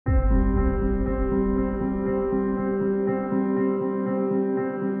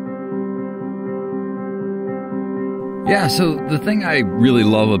Yeah, so the thing I really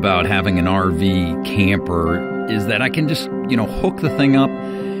love about having an RV camper is that I can just, hook the thing up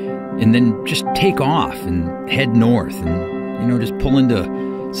and then just take off and head north and, just pull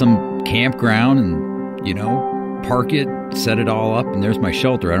into some campground and, park it, set it all up, and there's my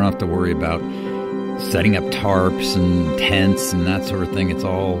shelter. I don't have to worry about setting up tarps and tents and that sort of thing. It's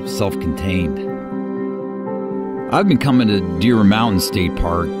all self-contained. I've been coming to Deer Mountain State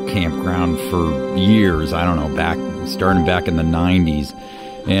Park campground for years. I don't know, starting back in the 90s.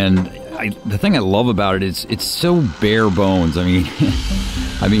 And the thing I love about it is it's so bare bones. I mean,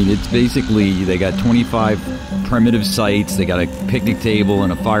 it's basically, they got 25 primitive sites. They got a picnic table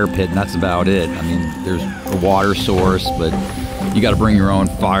and a fire pit, and that's about it. I mean, there's a water source, but you got to bring your own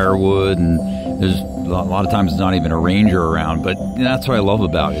firewood, and there's a lot of times it's not even a ranger around. But that's what I love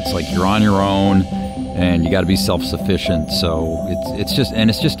about it. It's like you're on your own, and you got to be self-sufficient. So it's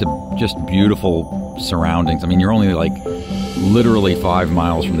just beautiful surroundings. I mean, you're only like literally 5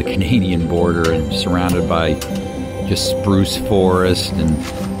 miles from the Canadian border and surrounded by just spruce forest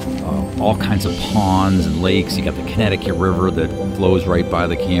and all kinds of ponds and lakes. You got the Connecticut River that flows right by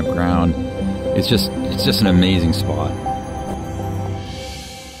the campground. It's just an amazing spot.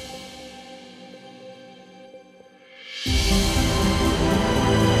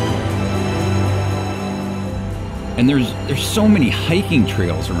 And there's so many hiking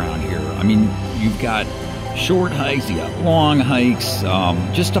trails around here. I mean, you've got short hikes, you got long hikes.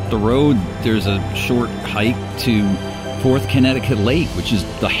 Just up the road, there's a short hike to 4th Connecticut Lake, which is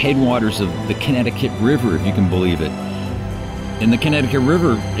the headwaters of the Connecticut River, if you can believe it. And the Connecticut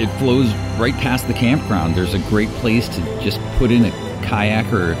River, it flows right past the campground. There's a great place to just put in a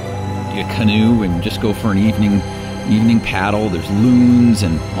kayak or a canoe and just go for an evening paddle. There's loons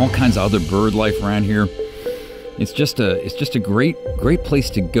and all kinds of other bird life around here. It's just a great place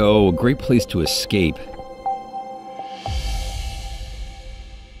to go, a great place to escape.